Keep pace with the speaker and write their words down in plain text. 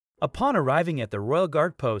Upon arriving at the royal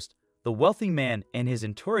guard post, the wealthy man and his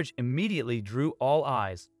entourage immediately drew all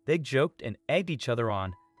eyes. They joked and egged each other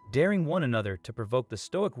on, daring one another to provoke the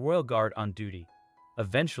stoic royal guard on duty.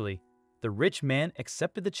 Eventually, the rich man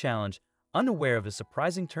accepted the challenge, unaware of the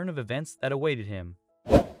surprising turn of events that awaited him.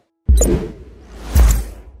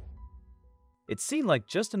 It seemed like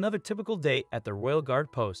just another typical day at the royal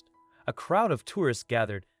guard post. A crowd of tourists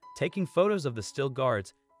gathered, taking photos of the still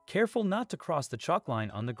guards, careful not to cross the chalk line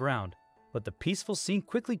on the ground. But the peaceful scene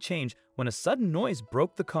quickly changed when a sudden noise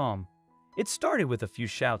broke the calm. It started with a few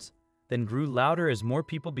shouts, then grew louder as more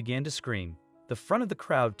people began to scream. The front of the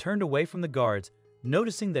crowd turned away from the guards,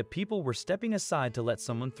 noticing that people were stepping aside to let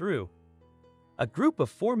someone through. A group of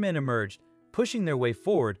 4 men emerged, pushing their way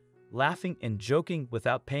forward, laughing and joking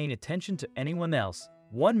without paying attention to anyone else.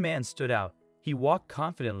 One man stood out. He walked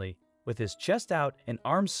confidently, with his chest out and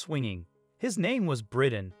arms swinging. His name was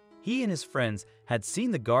Britain. He and his friends had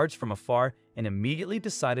seen the guards from afar and immediately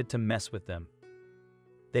decided to mess with them.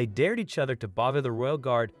 They dared each other to bother the royal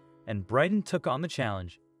guard, and Brighton took on the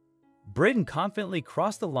challenge. Britain confidently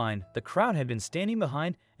crossed the line the crowd had been standing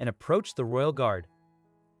behind and approached the royal guard.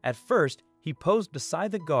 At first, he posed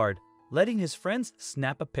beside the guard, letting his friends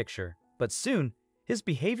snap a picture. But soon, his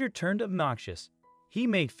behavior turned obnoxious. He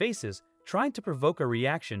made faces, trying to provoke a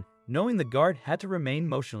reaction, knowing the guard had to remain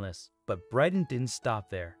motionless. But Brighton didn't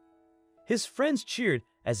stop there. His friends cheered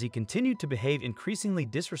as he continued to behave increasingly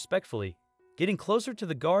disrespectfully, getting closer to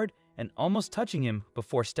the guard and almost touching him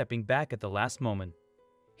before stepping back at the last moment.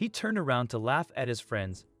 He turned around to laugh at his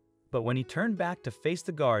friends, but when he turned back to face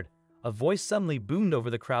the guard, a voice suddenly boomed over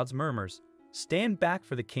the crowd's murmurs, "Stand back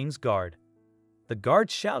for the king's guard." The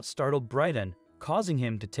guard's shout startled Brighton, causing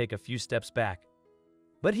him to take a few steps back.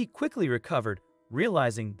 But he quickly recovered,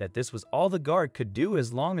 realizing that this was all the guard could do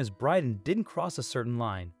as long as Brighton didn't cross a certain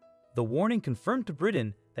line. The warning confirmed to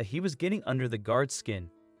Britain that he was getting under the guard's skin,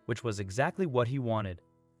 which was exactly what he wanted.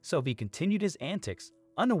 So he continued his antics,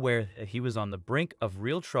 unaware that he was on the brink of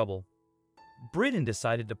real trouble. Britain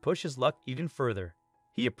decided to push his luck even further.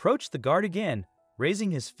 He approached the guard again,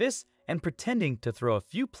 raising his fists and pretending to throw a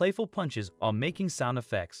few playful punches while making sound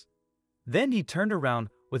effects. Then he turned around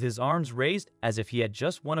with his arms raised as if he had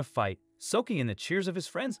just won a fight, soaking in the cheers of his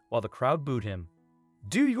friends while the crowd booed him.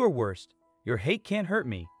 "Do your worst. Your hate can't hurt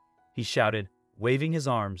me," he shouted, waving his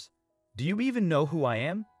arms. "Do you even know who I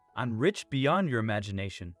am? I'm rich beyond your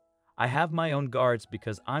imagination. I have my own guards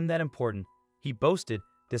because I'm that important," he boasted,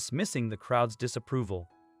 dismissing the crowd's disapproval.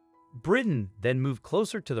 Britain then moved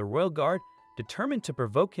closer to the royal guard, determined to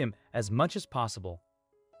provoke him as much as possible.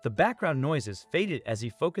 The background noises faded as he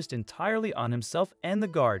focused entirely on himself and the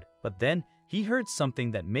guard, but then he heard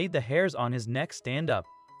something that made the hairs on his neck stand up.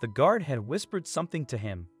 The guard had whispered something to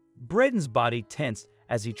him. Britain's body tensed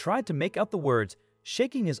as he tried to make out the words,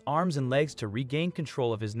 shaking his arms and legs to regain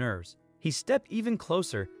control of his nerves. He stepped even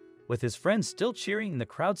closer, with his friends still cheering and the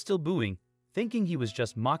crowd still booing, thinking he was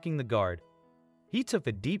just mocking the guard. He took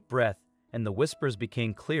a deep breath, and the whispers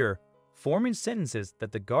became clearer, forming sentences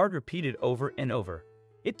that the guard repeated over and over.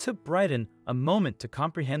 It took Brighton a moment to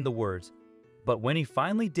comprehend the words, but when he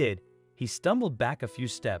finally did, he stumbled back a few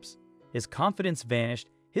steps. His confidence vanished,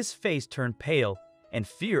 his face turned pale, and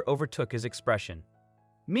fear overtook his expression.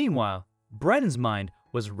 Meanwhile, Brighton's mind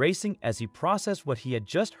was racing as he processed what he had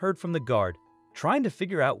just heard from the guard, trying to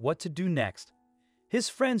figure out what to do next. His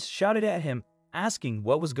friends shouted at him, asking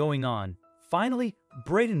what was going on. Finally,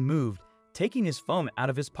 Brighton moved, taking his phone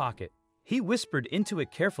out of his pocket. He whispered into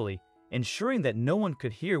it carefully, ensuring that no one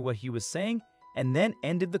could hear what he was saying, and then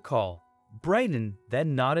ended the call. Brighton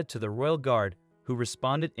then nodded to the royal guard, who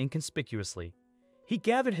responded inconspicuously. He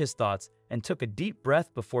gathered his thoughts and took a deep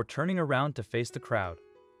breath before turning around to face the crowd.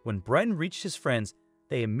 When Brighton reached his friends,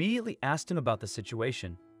 they immediately asked him about the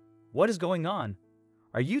situation. "What is going on?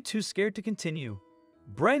 Are you too scared to continue?"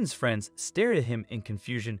 Brighton's friends stared at him in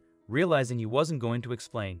confusion, realizing he wasn't going to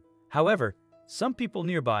explain. However, some people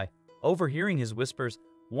nearby, overhearing his whispers,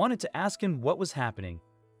 wanted to ask him what was happening.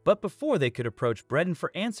 But before they could approach Brighton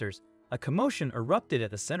for answers, a commotion erupted at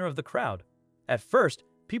the center of the crowd. At first,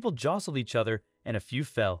 people jostled each other and a few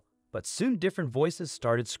fell, but soon different voices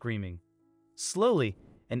started screaming. Slowly,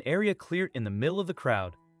 an area cleared in the middle of the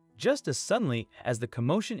crowd. Just as suddenly as the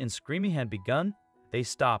commotion and screaming had begun, they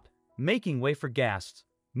stopped, making way for gasps.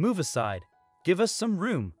 "Move aside. Give us some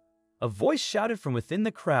room." A voice shouted from within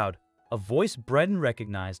the crowd, a voice Brighton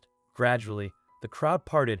recognized. Gradually, the crowd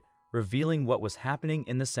parted, revealing what was happening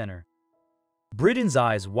in the center. Brighton's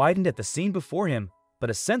eyes widened at the scene before him, but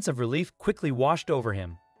a sense of relief quickly washed over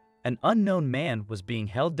him. An unknown man was being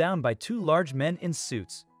held down by 2 large men in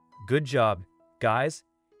suits. "Good job, guys,"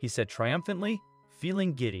 he said triumphantly,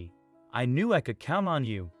 feeling giddy. I knew I could count on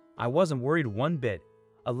you. I wasn't worried one bit.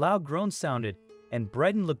 A loud groan sounded, and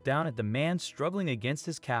Brighton looked down at the man struggling against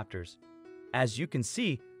his captors. As you can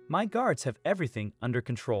see, my guards have everything under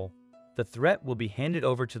control. The threat will be handed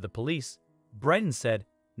over to the police, Brighton said,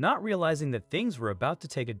 not realizing that things were about to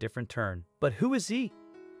take a different turn. But who is he?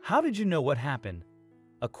 How did you know what happened?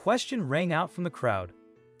 A question rang out from the crowd.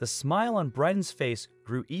 The smile on Brighton's face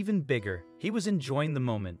grew even bigger. He was enjoying the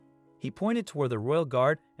moment. He pointed toward the royal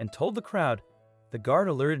guard and told the crowd, "The guard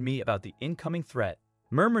alerted me about the incoming threat."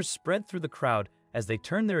 Murmurs spread through the crowd as they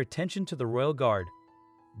turned their attention to the royal guard.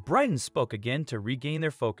 Brighton spoke again to regain their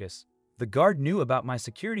focus. "The guard knew about my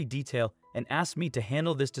security detail and asked me to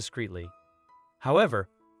handle this discreetly." However,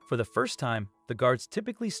 for the first time, the guard's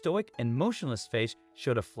typically stoic and motionless face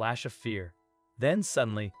showed a flash of fear. Then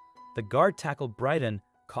suddenly, the guard tackled Brighton,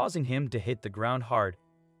 causing him to hit the ground hard.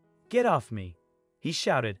 "Get off me!" he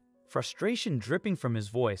shouted, frustration dripping from his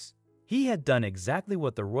voice. He had done exactly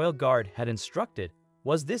what the royal guard had instructed.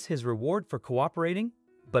 Was this his reward for cooperating?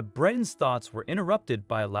 But Brighton's thoughts were interrupted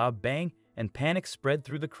by a loud bang, and panic spread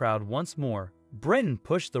through the crowd once more. Brighton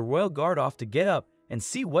pushed the royal guard off to get up and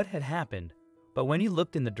see what had happened. But when he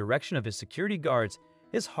looked in the direction of his security guards,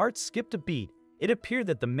 his heart skipped a beat. It appeared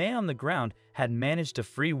that the man on the ground had managed to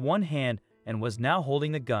free one hand and was now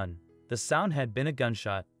holding a gun. The sound had been a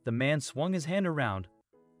gunshot. The man swung his hand around,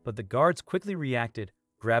 but the guards quickly reacted,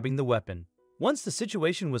 grabbing the weapon. Once the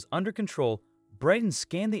situation was under control, Brighton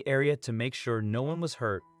scanned the area to make sure no one was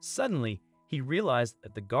hurt. Suddenly, he realized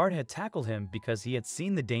that the guard had tackled him because he had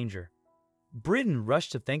seen the danger. Brighton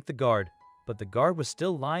rushed to thank the guard, but the guard was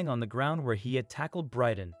still lying on the ground where he had tackled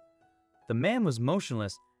Brighton. The man was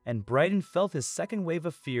motionless, and Brighton felt his second wave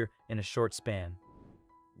of fear in a short span.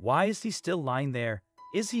 Why is he still lying there?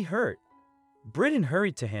 Is he hurt? Brighton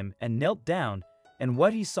hurried to him and knelt down, and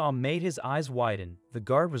what he saw made his eyes widen. The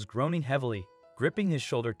guard was groaning heavily, gripping his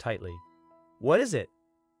shoulder tightly. "What is it?"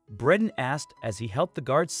 Brighton asked as he helped the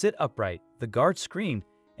guard sit upright. The guard screamed,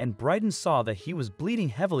 and Brighton saw that he was bleeding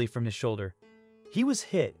heavily from his shoulder. He was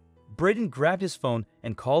hit. Brighton grabbed his phone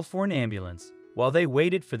and called for an ambulance. While they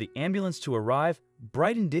waited for the ambulance to arrive,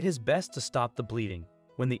 Brighton did his best to stop the bleeding.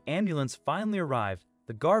 When the ambulance finally arrived,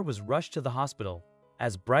 the guard was rushed to the hospital.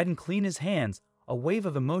 As Brighton cleaned his hands, a wave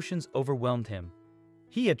of emotions overwhelmed him.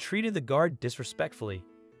 He had treated the guard disrespectfully,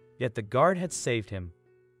 yet the guard had saved him.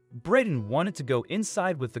 Brighton wanted to go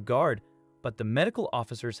inside with the guard, but the medical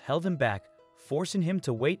officers held him back, forcing him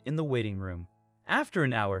to wait in the waiting room. After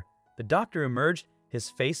an hour, the doctor emerged, his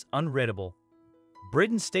face unreadable.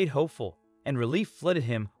 Brighton stayed hopeful, and relief flooded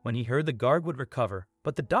him when he heard the guard would recover.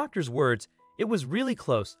 But the doctor's words, "It was really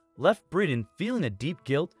close," left Brighton feeling a deep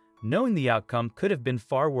guilt, knowing the outcome could have been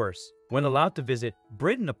far worse. When allowed to visit,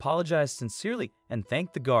 Brighton apologized sincerely and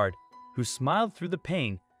thanked the guard, who smiled through the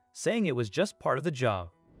pain, saying it was just part of the job.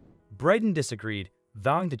 Brighton disagreed,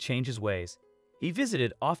 vowing to change his ways. He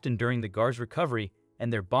visited often during the guard's recovery,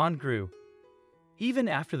 and their bond grew. Even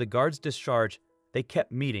after the guard's discharge, they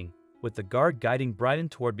kept meeting, with the guard guiding Brighton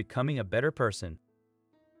toward becoming a better person.